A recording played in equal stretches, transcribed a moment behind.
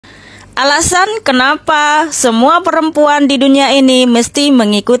Alasan kenapa semua perempuan di dunia ini mesti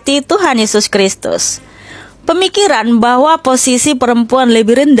mengikuti Tuhan Yesus Kristus. Pemikiran bahwa posisi perempuan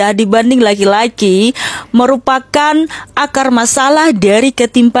lebih rendah dibanding laki-laki merupakan akar masalah dari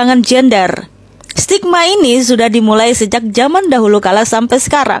ketimpangan gender. Stigma ini sudah dimulai sejak zaman dahulu kala sampai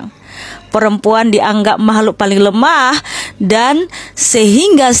sekarang. Perempuan dianggap makhluk paling lemah dan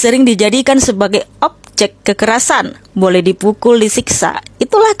sehingga sering dijadikan sebagai objek kekerasan, boleh dipukul, disiksa.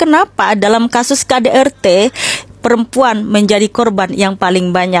 Itulah kenapa dalam kasus KDRT perempuan menjadi korban yang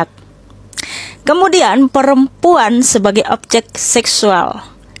paling banyak. Kemudian perempuan sebagai objek seksual.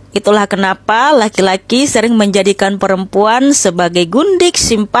 Itulah kenapa laki-laki sering menjadikan perempuan sebagai gundik,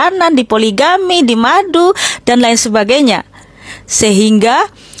 simpanan, di poligami, di madu, dan lain sebagainya. Sehingga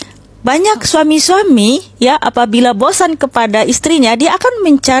banyak suami-suami apabila bosan kepada istrinya, dia akan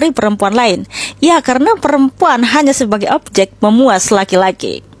mencari perempuan lain. Karena perempuan hanya sebagai objek memuas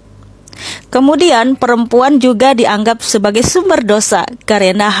laki-laki. Kemudian perempuan juga dianggap sebagai sumber dosa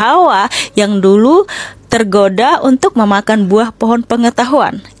karena Hawa yang dulu tergoda untuk memakan buah pohon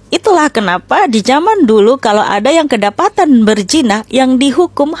pengetahuan. Itulah kenapa di zaman dulu kalau ada yang kedapatan berzina, yang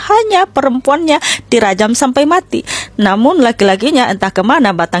dihukum hanya perempuannya dirajam sampai mati. Namun laki-lakinya entah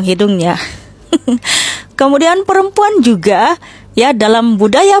kemana batang hidungnya. Kemudian perempuan juga dalam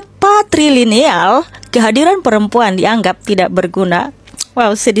budaya patrilineal, kehadiran perempuan dianggap tidak berguna.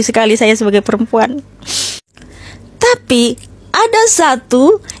 Wow, sedih sekali saya sebagai perempuan. Tapi ada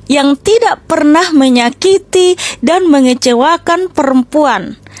satu yang tidak pernah menyakiti dan mengecewakan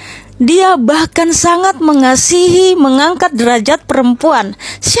perempuan. Dia bahkan sangat mengasihi, mengangkat derajat perempuan.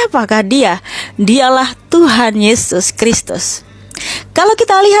 Siapakah dia? Dialah Tuhan Yesus Kristus. Kalau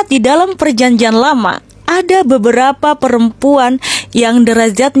kita lihat di dalam Perjanjian Lama, ada beberapa perempuan yang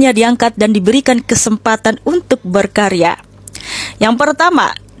derajatnya diangkat dan diberikan kesempatan untuk berkarya. Yang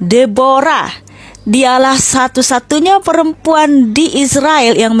pertama, Deborah. Dialah satu-satunya perempuan di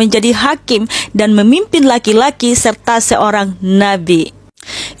Israel yang menjadi hakim dan memimpin laki-laki serta seorang nabi.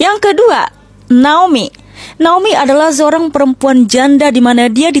 Yang kedua, Naomi. Naomi adalah seorang perempuan janda di mana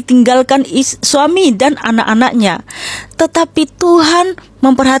dia ditinggalkan suami dan anak-anaknya. Tetapi Tuhan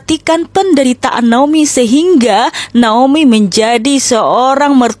memperhatikan penderitaan Naomi sehingga Naomi menjadi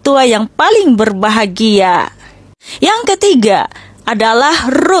seorang mertua yang paling berbahagia. Yang ketiga adalah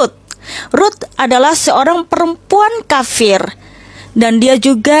Ruth. Ruth adalah seorang perempuan kafir dan dia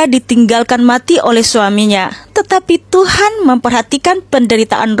juga ditinggalkan mati oleh suaminya. Tetapi Tuhan memperhatikan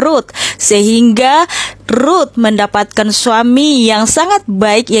penderitaan Ruth sehingga Ruth mendapatkan suami yang sangat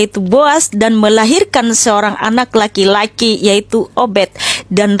baik yaitu Boaz dan melahirkan seorang anak laki-laki yaitu Obed,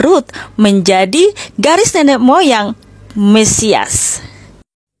 dan Ruth menjadi garis nenek moyang Mesias.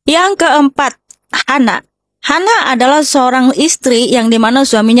 Yang keempat, Hana. Hana adalah seorang istri yang dimana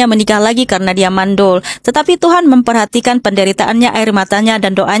suaminya menikah lagi karena dia mandul. Tetapi Tuhan memperhatikan penderitaannya, air matanya,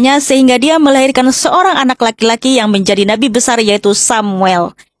 dan doanya sehingga dia melahirkan seorang anak laki-laki yang menjadi nabi besar yaitu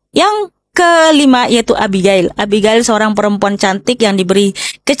Samuel. Yang kelima yaitu Abigail. Abigail seorang perempuan cantik yang diberi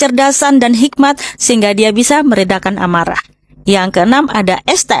kecerdasan dan hikmat sehingga dia bisa meredakan amarah. Yang keenam ada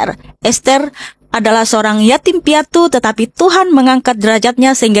Esther. Esther adalah seorang yatim piatu tetapi Tuhan mengangkat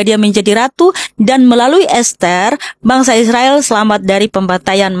derajatnya sehingga dia menjadi ratu dan melalui Esther bangsa Israel selamat dari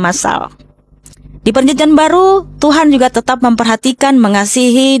pembantaian massal. Di Perjanjian Baru Tuhan juga tetap memperhatikan,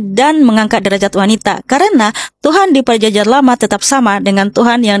 mengasihi dan mengangkat derajat wanita karena Tuhan di Perjanjian Lama tetap sama dengan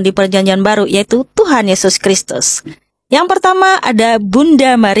Tuhan yang di Perjanjian Baru yaitu Tuhan Yesus Kristus. Yang pertama ada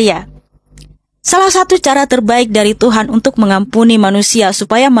Bunda Maria. Salah satu cara terbaik dari Tuhan untuk mengampuni manusia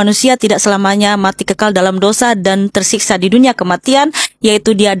supaya manusia tidak selamanya mati kekal dalam dosa dan tersiksa di dunia kematian,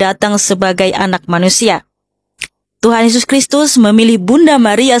 yaitu dia datang sebagai anak manusia. Tuhan Yesus Kristus memilih Bunda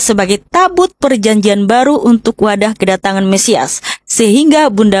Maria sebagai tabut perjanjian baru untuk wadah kedatangan Mesias, sehingga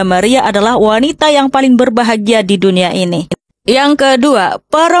Bunda Maria adalah wanita yang paling berbahagia di dunia ini. Yang kedua,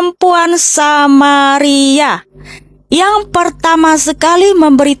 perempuan Samaria. Yang pertama sekali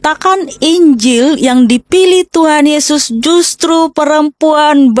memberitakan Injil yang dipilih Tuhan Yesus justru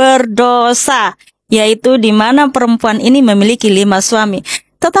perempuan berdosa, yaitu di mana perempuan ini memiliki 5 suami.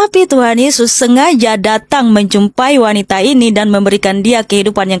 Tetapi Tuhan Yesus sengaja datang menjumpai wanita ini dan memberikan dia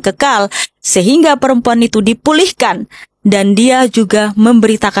kehidupan yang kekal, sehingga perempuan itu dipulihkan dan dia juga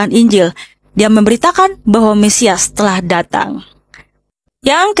memberitakan Injil. Dia memberitakan bahwa Mesias telah datang.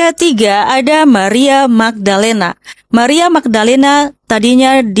 Yang ketiga ada Maria Magdalena. Maria Magdalena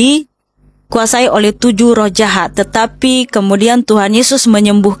tadinya dikuasai oleh 7 roh jahat, tetapi kemudian Tuhan Yesus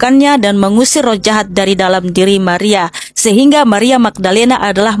menyembuhkannya dan mengusir roh jahat dari dalam diri Maria, sehingga Maria Magdalena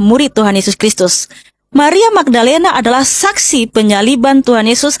adalah murid Tuhan Yesus Kristus. Maria Magdalena adalah saksi penyaliban Tuhan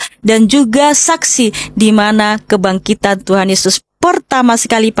Yesus dan juga saksi di mana kebangkitan Tuhan Yesus pertama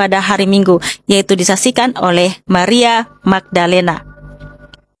sekali pada hari Minggu, yaitu disaksikan oleh Maria Magdalena.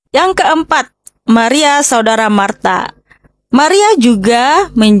 Yang keempat, Maria saudara Marta. Maria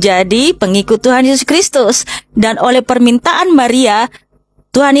juga menjadi pengikut Tuhan Yesus Kristus, dan oleh permintaan Maria,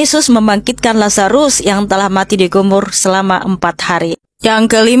 Tuhan Yesus membangkitkan Lazarus yang telah mati di kubur selama 4 hari.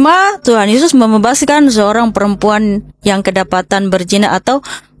 Yang kelima, Tuhan Yesus membebaskan seorang perempuan yang kedapatan berzina atau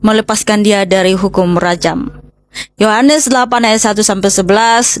melepaskan dia dari hukum rajam. Yohanes 8 ayat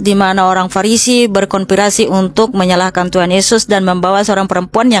 1-11, di mana orang Farisi berkonspirasi untuk menyalahkan Tuhan Yesus dan membawa seorang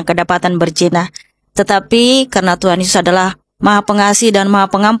perempuan yang kedapatan berzina. Tetapi karena Tuhan Yesus adalah Maha Pengasih dan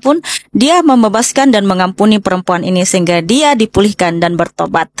Maha Pengampun, dia membebaskan dan mengampuni perempuan ini sehingga dia dipulihkan dan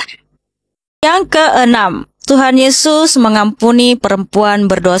bertobat. Yang keenam, Tuhan Yesus mengampuni perempuan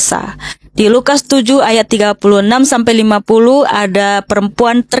berdosa. Di Lukas 7 ayat 36-50 ada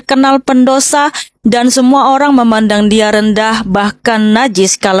perempuan terkenal pendosa dan semua orang memandang dia rendah bahkan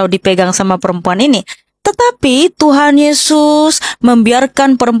najis kalau dipegang sama perempuan ini. Tetapi Tuhan Yesus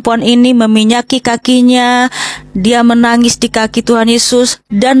membiarkan perempuan ini meminyaki kakinya. Dia menangis di kaki Tuhan Yesus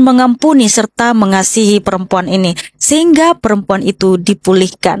dan mengampuni serta mengasihi perempuan ini sehingga perempuan itu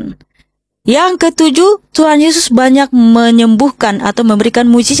dipulihkan. Yang ketujuh, Tuhan Yesus banyak menyembuhkan atau memberikan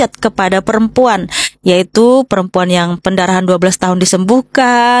mujizat kepada perempuan, yaitu perempuan yang pendarahan 12 tahun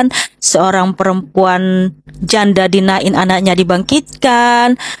disembuhkan, seorang perempuan janda dinain anaknya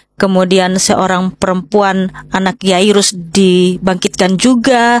dibangkitkan, kemudian seorang perempuan anak Yairus dibangkitkan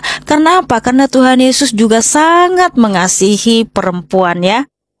juga. Karena apa? Karena Tuhan Yesus juga sangat mengasihi perempuan ya.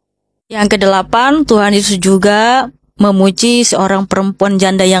 Yang kedelapan, Tuhan Yesus juga memuji seorang perempuan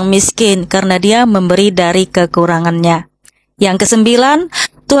janda yang miskin karena dia memberi dari kekurangannya. Yang kesembilan,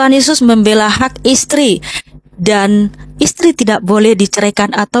 Tuhan Yesus membela hak istri dan istri tidak boleh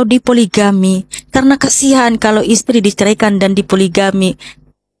diceraikan atau dipoligami karena kasihan kalau istri diceraikan dan dipoligami.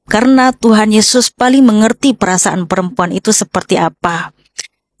 Karena Tuhan Yesus paling mengerti perasaan perempuan itu seperti apa.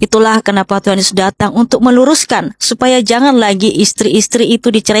 Itulah kenapa Tuhan Yesus datang untuk meluruskan supaya jangan lagi istri-istri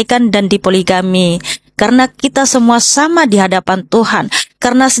itu diceraikan dan dipoligami. Karena kita semua sama di hadapan Tuhan.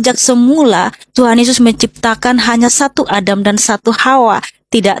 Karena sejak semula Tuhan Yesus menciptakan hanya satu Adam dan satu Hawa.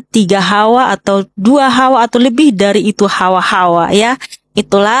 Tidak 3 Hawa atau 2 Hawa atau lebih dari itu Hawa-Hawa ya.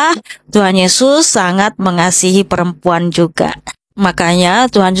 Itulah Tuhan Yesus sangat mengasihi perempuan juga. Makanya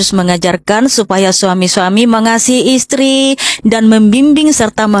Tuhan Yesus mengajarkan supaya suami-suami mengasihi istri dan membimbing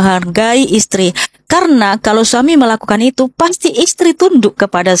serta menghargai istri. Karena kalau suami melakukan itu, pasti istri tunduk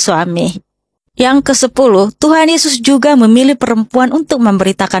kepada suami. Yang ke-10, Tuhan Yesus juga memilih perempuan untuk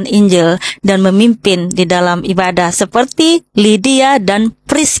memberitakan Injil dan memimpin di dalam ibadah seperti Lydia dan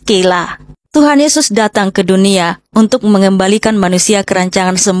Priscilla. Tuhan Yesus datang ke dunia untuk mengembalikan manusia ke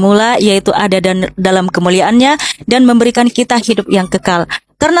rancangan semula, yaitu ada dalam kemuliaannya dan memberikan kita hidup yang kekal.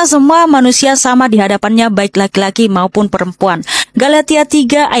 Karena semua manusia sama di hadapannya, baik laki-laki maupun perempuan. Galatia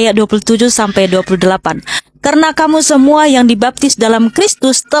 3 ayat 27-28. Karena kamu semua yang dibaptis dalam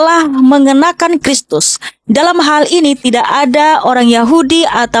Kristus telah mengenakan Kristus. Dalam hal ini tidak ada orang Yahudi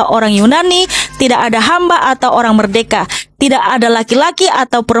atau orang Yunani, tidak ada hamba atau orang merdeka, tidak ada laki-laki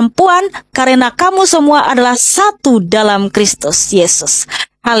atau perempuan, karena kamu semua adalah satu dalam Kristus Yesus.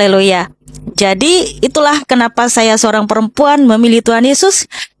 Haleluya. Jadi itulah kenapa saya seorang perempuan memilih Tuhan Yesus.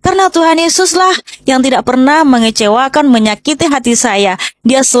 Karena Tuhan Yesuslah yang tidak pernah mengecewakan, menyakiti hati saya.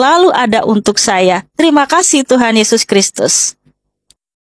 Dia selalu ada untuk saya. Terima kasih Tuhan Yesus Kristus.